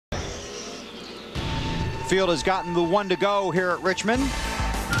field has gotten the one to go here at Richmond.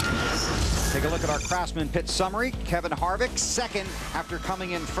 Take a look at our Craftsman pit summary. Kevin Harvick second after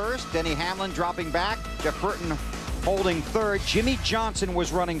coming in first. Denny Hamlin dropping back. Jeff Burton holding third. Jimmy Johnson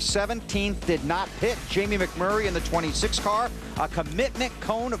was running 17th, did not pit. Jamie McMurray in the 26 car. A commitment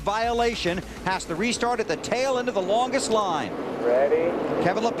cone violation. Has to restart at the tail end of the longest line. Ready.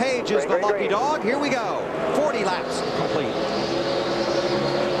 Kevin LePage is the lucky dog. Here we go. 40 laps complete.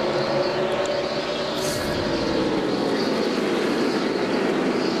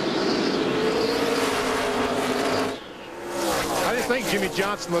 I didn't think Jimmy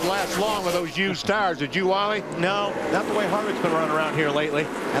Johnson would last long with those used tires. Did you, Wally? No, not the way Harvick's been running around here lately.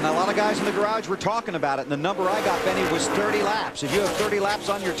 And a lot of guys in the garage were talking about it. And the number I got, Benny, was 30 laps. If you have 30 laps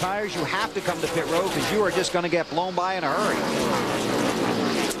on your tires, you have to come to pit road because you are just going to get blown by in a hurry.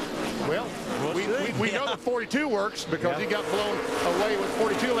 Well, we know that 42 works because he got blown away with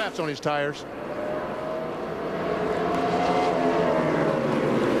 42 laps on his tires.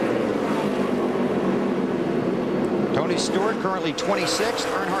 Tony Stewart currently 26th,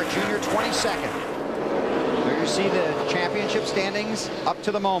 Earnhardt Jr. 22nd. There you see the championship standings up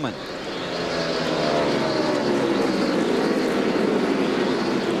to the moment.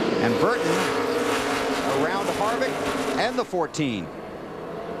 And Burton around Harvick and the 14.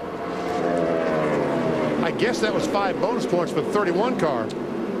 I guess that was 5 bonus points for the 31 car.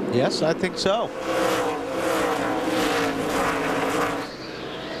 Yes, I think so.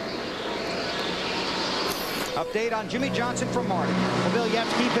 Update on Jimmy Johnson from Marty. Well, Bill, you have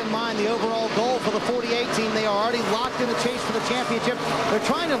to keep in mind the overall goal for the 48 team. They are already locked in the chase for the championship. They're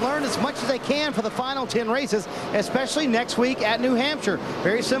trying to learn as much as they can for the final 10 races, especially next week at New Hampshire.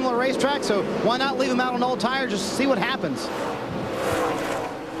 Very similar racetrack, so why not leave them out on old tires just to see what happens?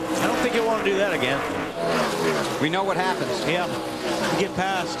 I don't think you want to do that again. We know what happens. Yeah, get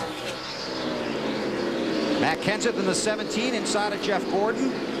past. Matt Kenseth in the 17 inside of Jeff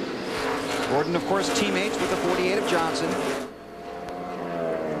Gordon. Gordon, of course, teammates with the 48 of Johnson.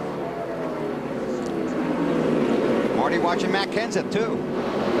 Marty watching Matt Kenseth, too.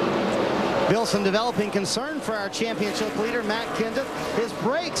 Bill, some developing concern for our championship leader, Matt Kenseth. His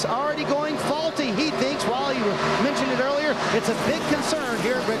brakes already going faulty, he thinks. While you mentioned it earlier, it's a big concern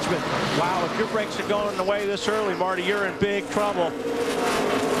here at Richmond. Wow, if your brakes are going away this early, Marty, you're in big trouble.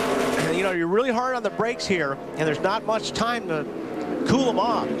 You know, you're really hard on the brakes here, and there's not much time to cool them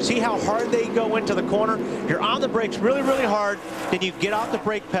off. See how hard they go into the corner? You're on the brakes really, really hard. Then you get off the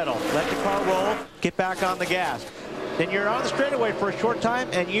brake pedal, let the car roll, get back on the gas. Then you're on the straightaway for a short time,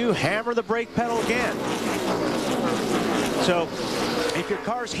 and you hammer the brake pedal again. So if your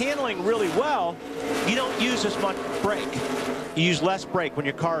car's handling really well, you don't use as much brake. You use less brake when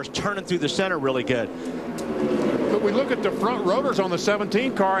your car is turning through the center really good. But we look at the front rotors on the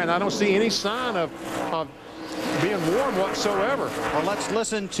 17 car, and I don't see any sign of being warm whatsoever. Well, let's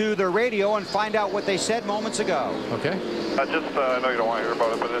listen to the radio and find out what they said moments ago. Okay. I know you don't want to hear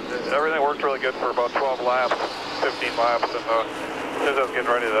about it, but everything worked really good for about 12 laps, 15 laps, and as soon as I was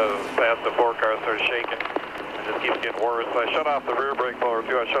getting ready to pass the 4 car, I started shaking. It just keeps getting worse. I shut off the rear brake blower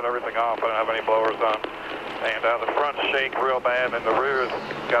too. I shut everything off. I don't have any blowers on. And the front shake real bad, and the rear's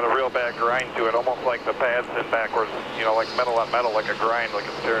got a real bad grind to it, almost like the pads in backwards, you know, like metal on metal, like a grind, like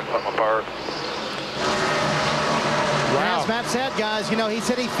it's tearing something apart. Wow. As Matt said, guys, you know, he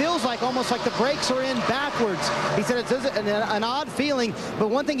said he feels like almost like the brakes are in backwards. He said it's an odd feeling, but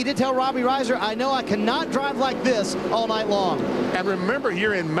one thing he did tell Robbie Reiser, I know I cannot drive like this all night long. And remember,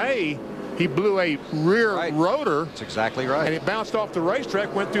 here in May, he blew a rear rotor. That's exactly right. And it bounced off the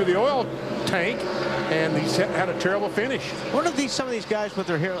racetrack, went through the oil tank, and he had a terrible finish. One of some of these guys with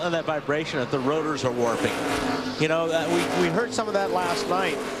their hair on that vibration, that the rotors are warping. You know, we heard some of that last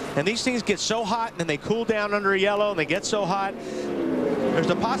night. And these things get so hot, and then they cool down under a yellow, and they get so hot. There's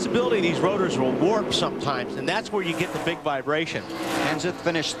a possibility these rotors will warp sometimes, and that's where you get the big vibration. Kenseth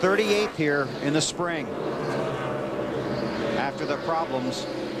finished 38th here in the spring after the problems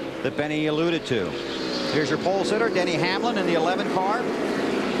that Benny alluded to. Here's your pole sitter, Denny Hamlin in the 11 car.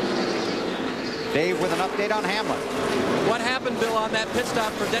 Dave with an update on Hamlin. What happened, Bill, on that pit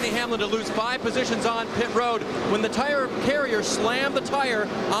stop for Denny Hamlin to lose 5 positions on pit road? When the tire carrier slammed the tire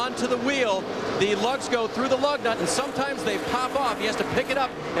onto the wheel, the lugs go through the lug nut, and sometimes they pop off. He has to pick it up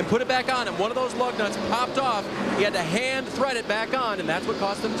and put it back on, and one of those lug nuts popped off. He had to hand thread it back on, and that's what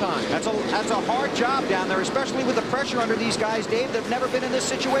cost him time. That's a hard job down there, especially with the pressure under these guys, Dave. They've never been in this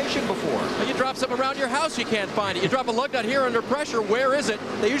situation before. Well, you drop something around your house, you can't find it. You drop a lug nut here under pressure, where is it?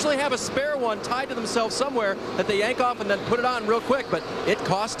 They usually have a spare one tied tied to themselves somewhere that they yank off and then put it on real quick, but it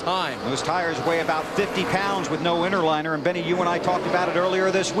costs time. Those tires weigh about 50 pounds with no interliner, and Benny, you and I talked about it earlier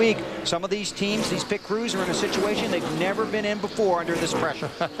this week. Some of these teams, these pit crews, are in a situation they've never been in before under this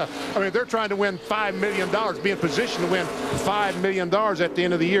pressure. I mean, they're trying to win $5 million, be in position to win $5 million at the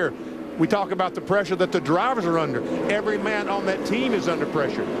end of the year. We talk about the pressure that the drivers are under. Every man on that team is under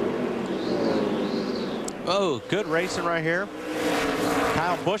pressure. Oh, good racing right here.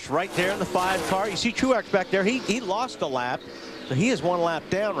 Kyle Busch right there in the 5 car. You see Truex back there. He lost a lap, so he is 1 lap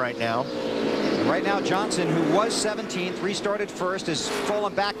down right now. Right now, Johnson, who was 17th, restarted first, has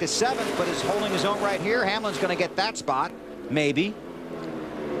fallen back to 7th, but is holding his own right here. Hamlin's going to get that spot, maybe.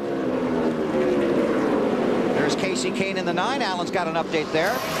 There's Casey Kane in the 9. Allen's got an update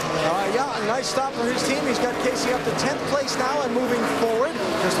there. Yeah, a nice stop for his team. He's got Casey up to 10th place now and moving forward.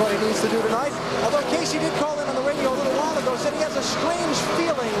 Just what he needs to do tonight. Although Casey did call in on the radio a little while ago, said he has a strange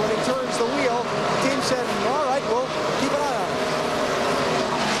feeling when he turns the wheel. The team said, all right, we'll keep an eye on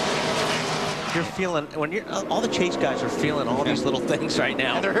it. You're feeling, when you're, all the Chase guys are feeling all these little things right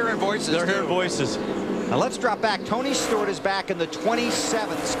now. And they're hearing voices. They're hearing voices. Now let's drop back. Tony Stewart is back in the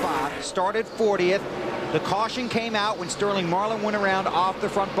 27th spot, started 40th. The caution came out when Sterling Marlin went around off the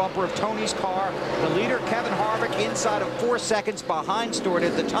front bumper of Tony's car. The leader, Kevin Harvick, inside of 4 seconds behind Stewart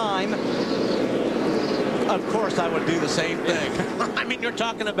at the time. Of course, I would do the same thing. I mean, you're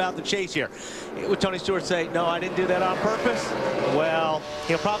talking about the chase here. Would Tony Stewart say, no, I didn't do that on purpose? Well,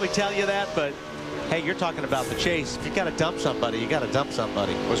 he'll probably tell you that, but hey, you're talking about the chase. If you got to dump somebody, you got to dump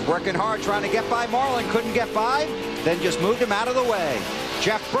somebody. Was working hard trying to get by Marlin, couldn't get by, then just moved him out of the way.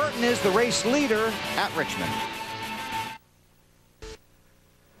 Jeff Burton is the race leader at Richmond.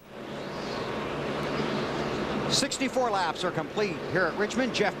 "64 laps are complete here at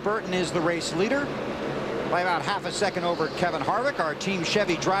Richmond. Jeff Burton is the race leader by about half a second over Kevin Harvick, our Team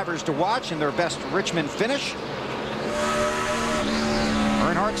Chevy drivers to watch in their best Richmond finish.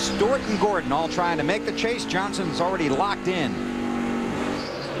 Earnhardt, Stewart, and Gordon all trying to make the chase. Johnson's already locked in.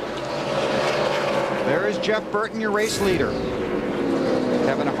 There is Jeff Burton, your race leader.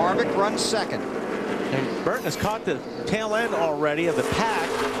 Kevin Harvick runs second. And Burton has caught the tail end already of the pack.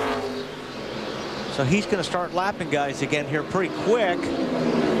 So he's going to start lapping guys again here pretty quick.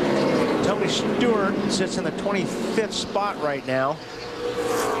 Tony Stewart sits in the 25th spot right now.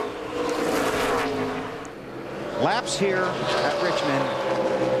 Laps here at Richmond,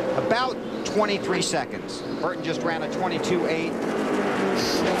 about 23 seconds. Burton just ran a 22.8.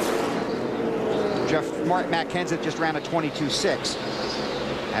 Matt Kenseth just ran a 22.6.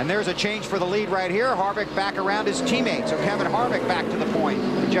 And there's a change for the lead right here. Harvick back around his teammate. So Kevin Harvick back to the point.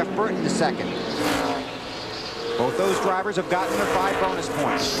 Jeff Burton to second. Both those drivers have gotten their 5 bonus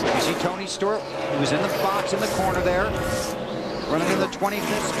points. You see Tony Stewart, who was in the box in the corner there, running in the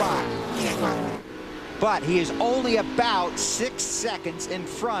 25th spot. But he is only about 6 seconds in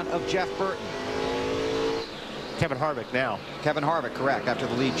front of Jeff Burton. Kevin Harvick now. Kevin Harvick, correct, after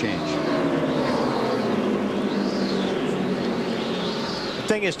the lead change. The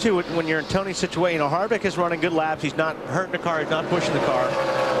thing is, too, when you're in Tony's situation, Harvick is running good laps. He's not hurting the car. He's not pushing the car.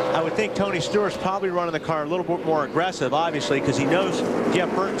 I would think Tony Stewart's probably running the car a little bit more aggressive, obviously, because he knows Jeff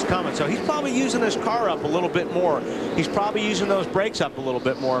Burton's coming. So he's probably using his car up a little bit more. He's probably using those brakes up a little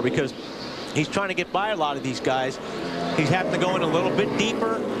bit more because he's trying to get by a lot of these guys. He's having to go in a little bit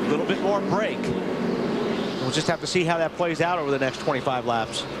deeper, a little bit more brake. We'll just have to see how that plays out over the next 25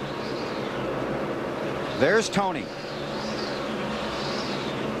 laps. There's Tony.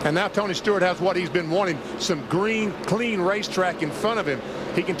 And now Tony Stewart has what he's been wanting, some green, clean racetrack in front of him.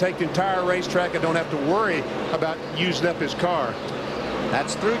 He can take the entire racetrack and don't have to worry about using up his car.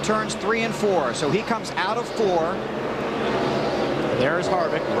 That's through turns 3 and 4. So he comes out of 4. There's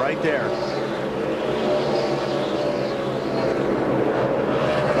Harvick right there.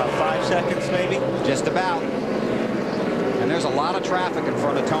 About 5 seconds, maybe? Just about. And there's a lot of traffic in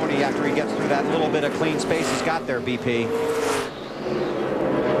front of Tony after he gets through that little bit of clean space he's got there, BP.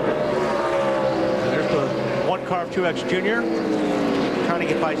 There's the 1 car of Truex Jr. trying to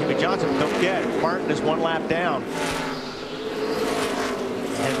get by Jimmy Johnson. Don't forget, Martin is 1 lap down.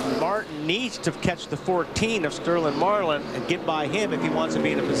 And Martin needs to catch the 14 of Sterling Marlin and get by him if he wants to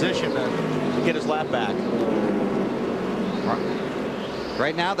be in a position to get his lap back.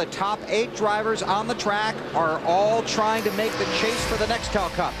 Right now, the top 8 drivers on the track are all trying to make the chase for the Nextel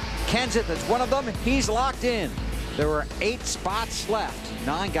Cup. Kenseth is one of them. He's locked in. There are 8 spots left.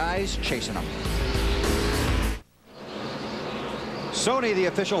 9 guys chasing them. Sony, the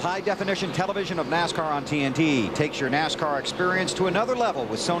official high-definition television of NASCAR on TNT, takes your NASCAR experience to another level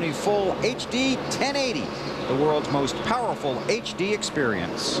with Sony Full HD 1080, the world's most powerful HD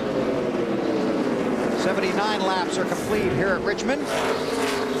experience. 79 laps are complete here at Richmond.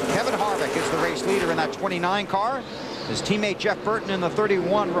 Kevin Harvick is the race leader in that 29 car. His teammate Jeff Burton in the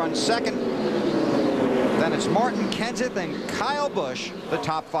 31 runs second. Then it's Martin Kenseth and Kyle Busch, the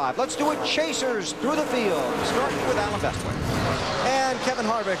top 5. Let's do it chasers through the field, starting with Alan Bestwick. And Kevin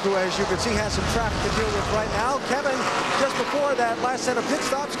Harvick, who, as you can see, has some traffic to deal with right now. Kevin, just before that last set of pit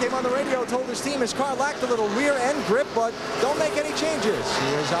stops, came on the radio, told his team his car lacked a little rear end grip, but don't make any changes. He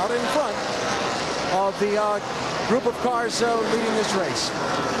is out in front of the group of cars leading this race.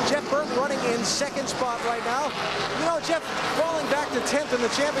 Jeff Burton running in second spot right now. You know, Jeff falling back to 10th in the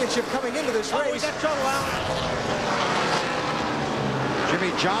championship coming into this race. We got trouble out.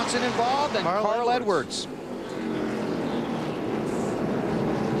 Jimmy Johnson involved and Carl Edwards.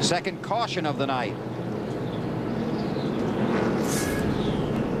 Second caution of the night.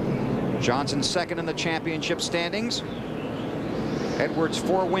 Johnson second in the championship standings. Edwards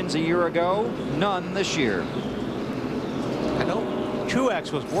 4 wins a year ago, none this year. I know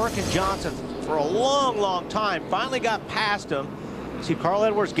Truex was working Johnson for a long time. Finally got past him. See Carl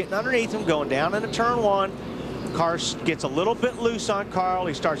Edwards getting underneath him, going down into turn 1. Car gets a little bit loose on Carl.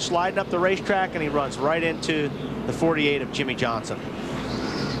 He starts sliding up the racetrack, and he runs right into the 48 of Jimmy Johnson.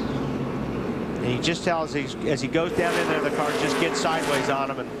 And he just tells as he goes down in there, the car just gets sideways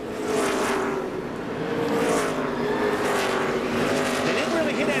on him. And they didn't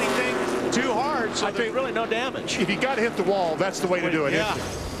really hit anything too hard, so there's really no damage. If you got to hit the wall, that's the way to do it. Yeah.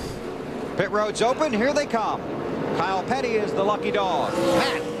 Pit road's open. Here they come. Kyle Petty is the lucky dog.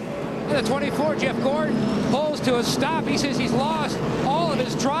 Matt. And the 24, Jeff Gordon, pulls to a stop. He says he's lost all of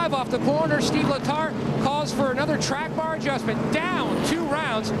his drive off the corner. Steve Letarte calls for another track bar adjustment, down 2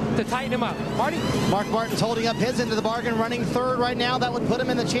 rounds to tighten him up. Marty? Mark Martin's holding up his end of the bargain, running third right now. That would put him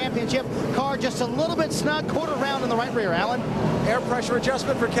in the championship. Car just a little bit snug, quarter round in the right rear, Alan. Air pressure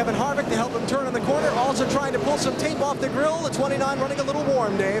adjustment for Kevin Harvick to help him turn in the corner. Also trying to pull some tape off the grill. The 29 running a little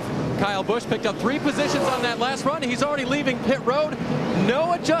warm, Dave. Kyle Busch picked up 3 positions on that last run. He's already leaving pit road.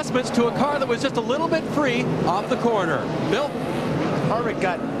 No adjustments to a car that was just a little bit free off the corner. Bill? Harvick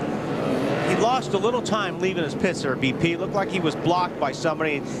he lost a little time leaving his pits there, BP. It looked like he was blocked by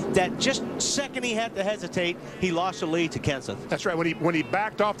somebody. That just second he had to hesitate, he lost the lead to Kenseth. That's right. When he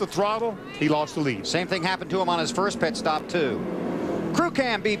backed off the throttle, he lost the lead. Same thing happened to him on his first pit stop, too. Crew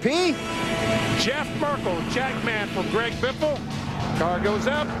cam, BP. Jeff Merkel, Jackman for Greg Biffle. Car goes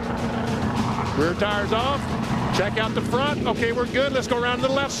up. Rear tires off. Check out the front. Okay, we're good. Let's go around to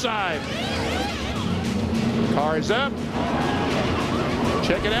the left side. Car is up.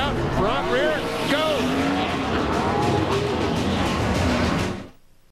 Check it out. Front, rear, go.